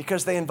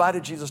because they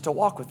invited Jesus to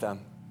walk with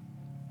them.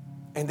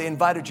 And they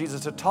invited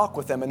Jesus to talk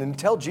with them. And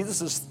until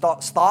Jesus'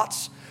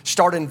 thoughts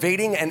start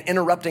invading and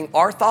interrupting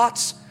our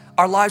thoughts,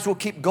 our lives will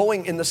keep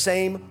going in the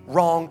same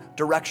wrong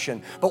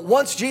direction. But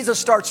once Jesus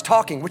starts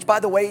talking, which by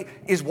the way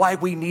is why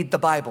we need the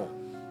Bible.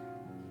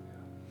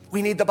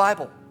 We need the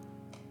Bible.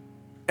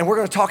 And we're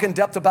going to talk in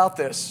depth about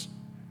this.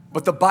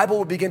 But the Bible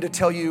will begin to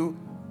tell you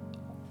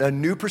a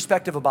new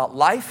perspective about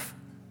life,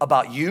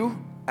 about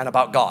you, and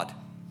about God.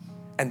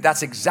 And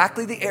that's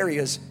exactly the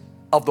areas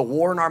of the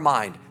war in our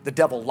mind. The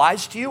devil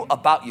lies to you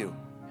about you.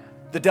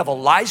 The devil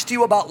lies to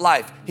you about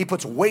life. He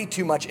puts way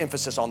too much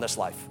emphasis on this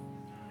life.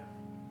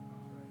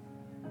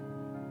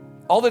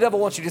 All the devil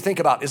wants you to think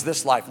about is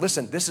this life.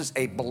 Listen, this is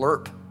a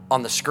blurb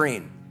on the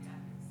screen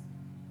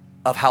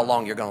of how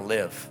long you're going to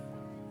live.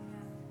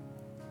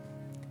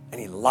 And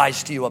he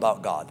lies to you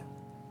about God.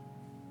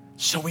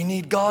 So we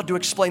need God to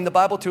explain the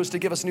Bible to us, to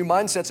give us new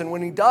mindsets. And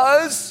when he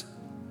does,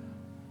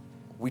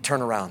 we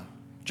turn around,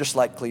 just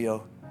like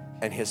Cleo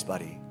and his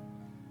buddy.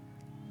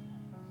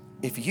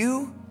 If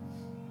you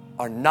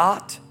are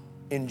not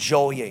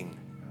enjoying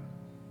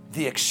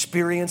the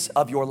experience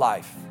of your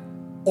life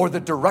or the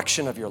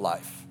direction of your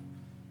life,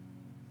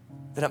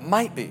 then it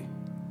might be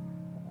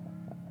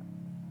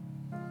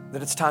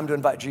that it's time to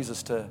invite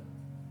Jesus to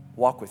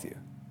walk with you.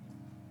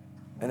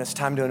 And it's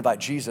time to invite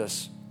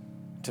Jesus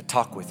to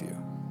talk with you.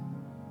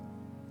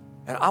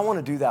 And I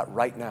want to do that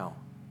right now.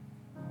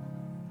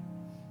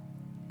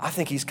 I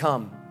think he's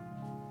come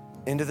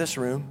into this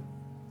room,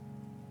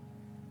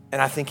 and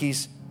I think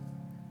he's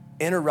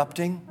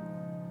interrupting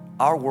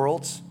our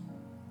worlds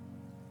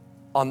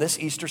on this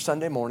Easter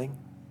Sunday morning,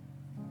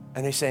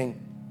 and he's saying,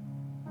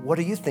 what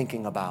are you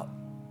thinking about?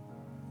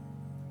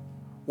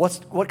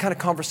 What kind of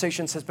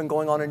conversations has been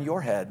going on in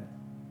your head?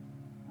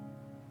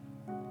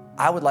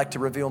 I would like to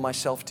reveal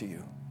myself to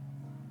you.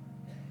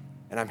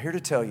 And I'm here to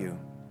tell you,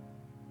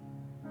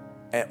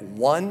 at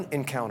one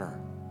encounter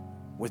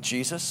with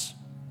Jesus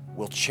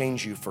will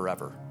change you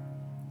forever.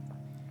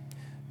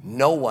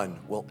 No one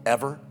will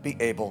ever be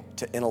able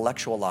to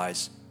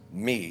intellectualize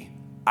me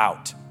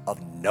out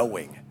of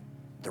knowing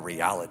the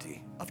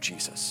reality of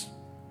Jesus.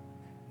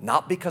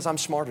 Not because I'm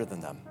smarter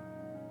than them,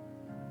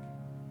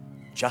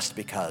 just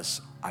because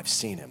I've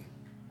seen him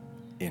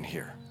in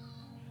here.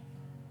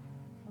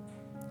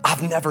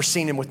 I've never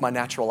seen him with my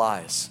natural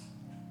eyes,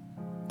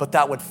 but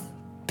that would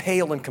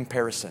pale in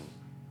comparison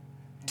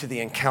to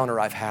the encounter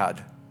I've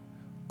had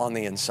on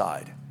the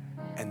inside.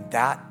 And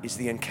that is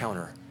the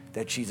encounter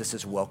that Jesus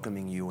is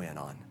welcoming you in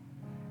on.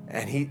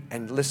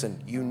 And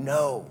listen, you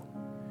know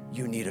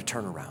you need a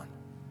turnaround.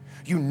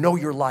 You know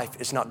your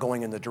life is not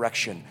going in the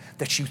direction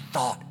that you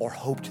thought or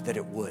hoped that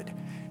it would.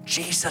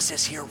 Jesus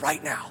is here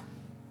right now.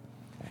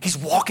 He's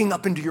walking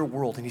up into your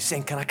world and he's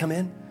saying, can I come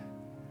in?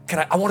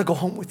 I want to go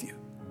home with you.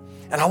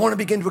 And I want to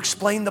begin to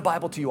explain the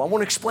Bible to you. I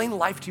want to explain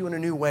life to you in a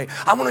new way.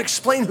 I want to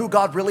explain who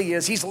God really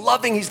is. He's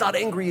loving. He's not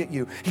angry at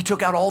you. He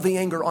took out all the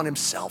anger on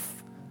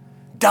himself,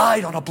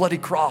 died on a bloody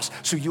cross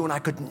so you and I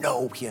could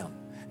know him.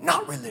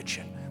 Not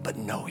religion, but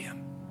know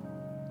him.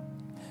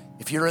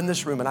 If you're in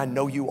this room, and I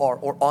know you are,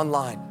 or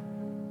online,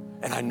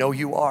 and I know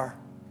you are,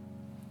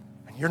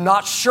 and you're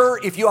not sure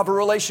if you have a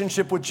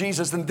relationship with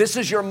Jesus, then this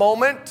is your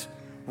moment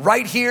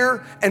right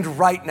here and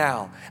right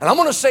now. And I'm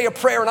gonna say a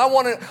prayer, and I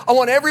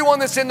want everyone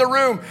that's in the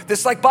room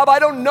that's like, Bob, I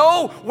don't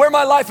know where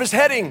my life is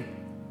heading.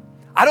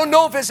 I don't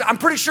know if I'm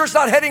pretty sure it's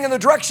not heading in the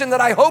direction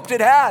that I hoped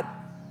it had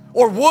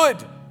or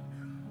would.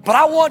 But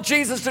I want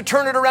Jesus to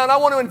turn it around. I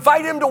want to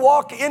invite him to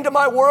walk into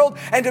my world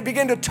and to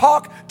begin to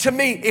talk to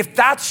me. If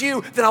that's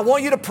you, then I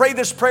want you to pray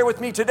this prayer with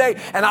me today.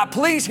 And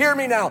please hear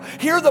me now.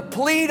 Hear the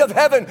plead of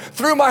heaven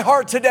through my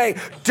heart today.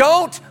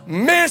 Don't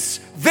miss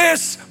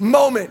this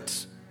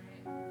moment.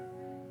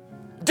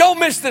 Don't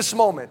miss this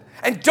moment.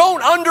 And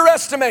don't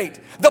underestimate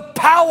the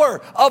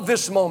power of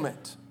this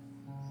moment.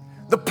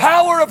 The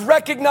power of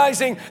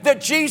recognizing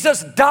that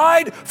Jesus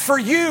died for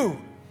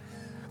you.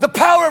 The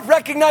power of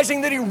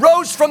recognizing that he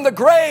rose from the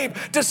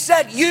grave to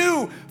set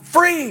you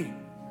free.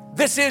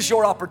 This is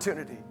your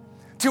opportunity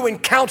to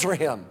encounter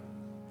him,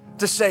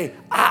 to say,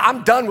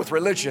 I'm done with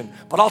religion,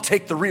 but I'll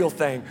take the real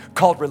thing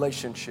called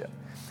relationship.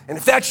 And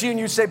if that's you and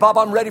you say, Bob,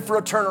 I'm ready for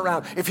a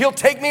turnaround. If he'll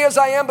take me as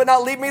I am but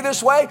not leave me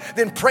this way,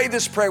 then pray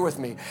this prayer with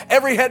me.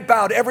 Every head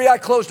bowed, every eye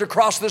closed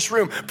across this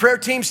room. Prayer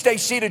team, stay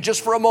seated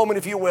just for a moment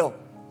if you will.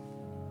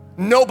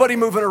 Nobody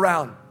moving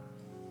around.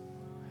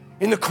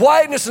 In the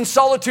quietness and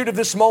solitude of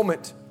this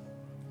moment,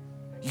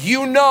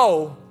 you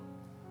know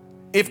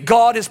if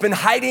God has been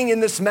hiding in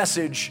this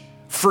message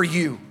for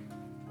you.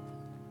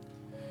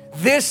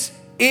 This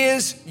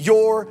is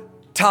your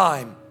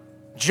time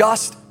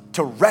just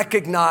to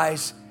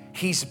recognize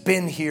he's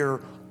been here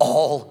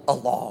all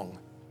along.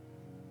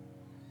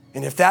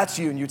 And if that's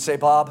you and you'd say,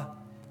 Bob,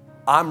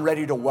 I'm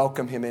ready to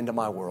welcome him into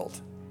my world.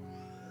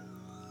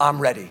 I'm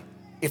ready.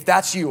 If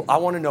that's you, I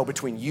want to know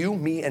between you,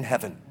 me, and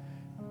heaven,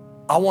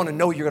 I want to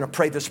know you're going to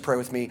pray this prayer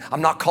with me.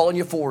 I'm not calling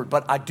you forward,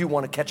 but I do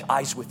want to catch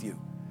eyes with you.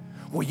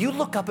 Will you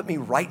look up at me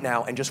right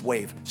now and just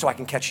wave so I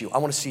can catch you? I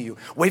want to see you.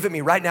 Wave at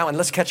me right now and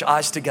let's catch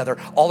eyes together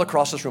all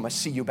across this room. I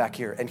see you back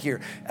here and here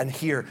and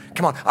here.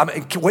 Come on,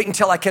 wait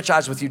until I catch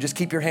eyes with you. Just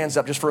keep your hands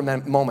up just for a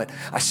moment.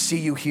 I see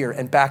you here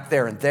and back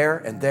there and there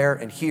and there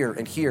and here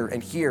and here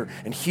and here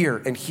and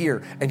here and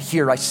here and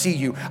here. I see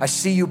you. I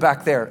see you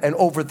back there and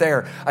over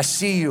there. I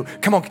see you.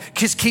 Come on,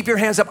 just keep your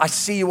hands up. I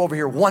see you over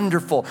here.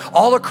 Wonderful.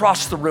 All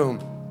across the room.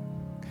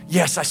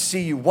 Yes, I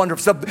see you.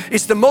 Wonderful.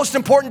 It's the most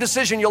important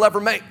decision you'll ever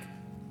make.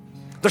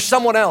 There's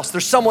someone else.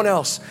 There's someone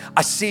else.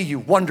 I see you.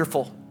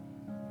 Wonderful.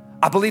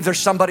 I believe there's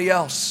somebody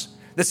else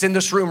that's in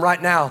this room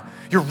right now.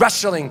 You're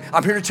wrestling.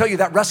 I'm here to tell you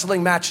that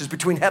wrestling match is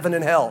between heaven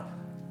and hell.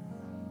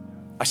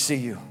 I see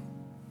you.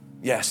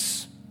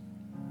 Yes.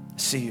 I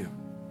see you.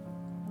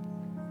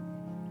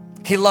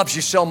 He loves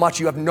you so much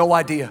you have no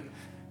idea,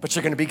 but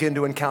you're going to begin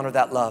to encounter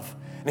that love.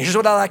 And here's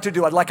what I like to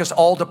do. I'd like us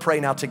all to pray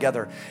now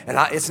together. And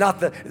it's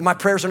not my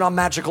prayers are not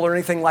magical or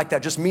anything like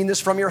that. Just mean this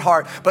from your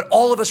heart. But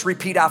all of us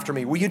repeat after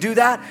me. Will you do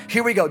that?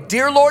 Here we go.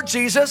 Dear Lord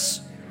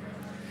Jesus,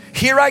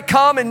 here I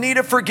come in need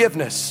of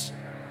forgiveness.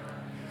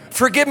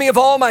 Forgive me of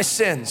all my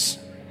sins.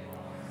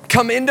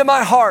 Come into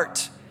my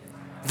heart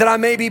that I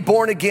may be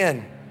born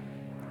again.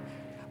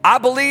 I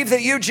believe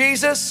that you,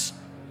 Jesus,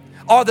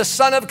 are the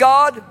Son of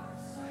God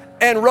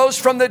and rose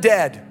from the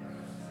dead.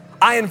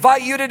 I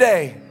invite you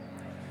today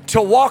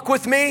to walk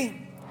with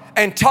me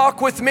and talk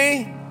with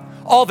me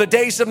all the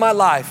days of my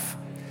life.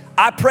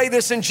 I pray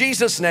this in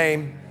Jesus'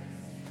 name.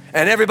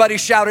 And everybody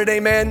shouted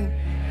amen.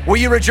 Will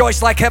you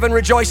rejoice like heaven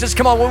rejoices?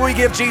 Come on, will we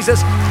give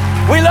Jesus?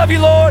 We love you,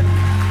 Lord.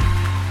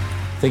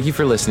 Thank you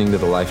for listening to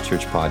the Life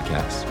Church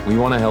podcast. We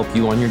want to help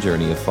you on your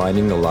journey of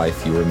finding the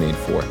life you were made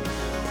for.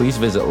 Please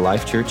visit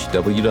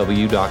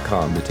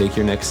lifechurchww.com to take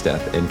your next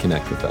step and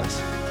connect with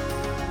us.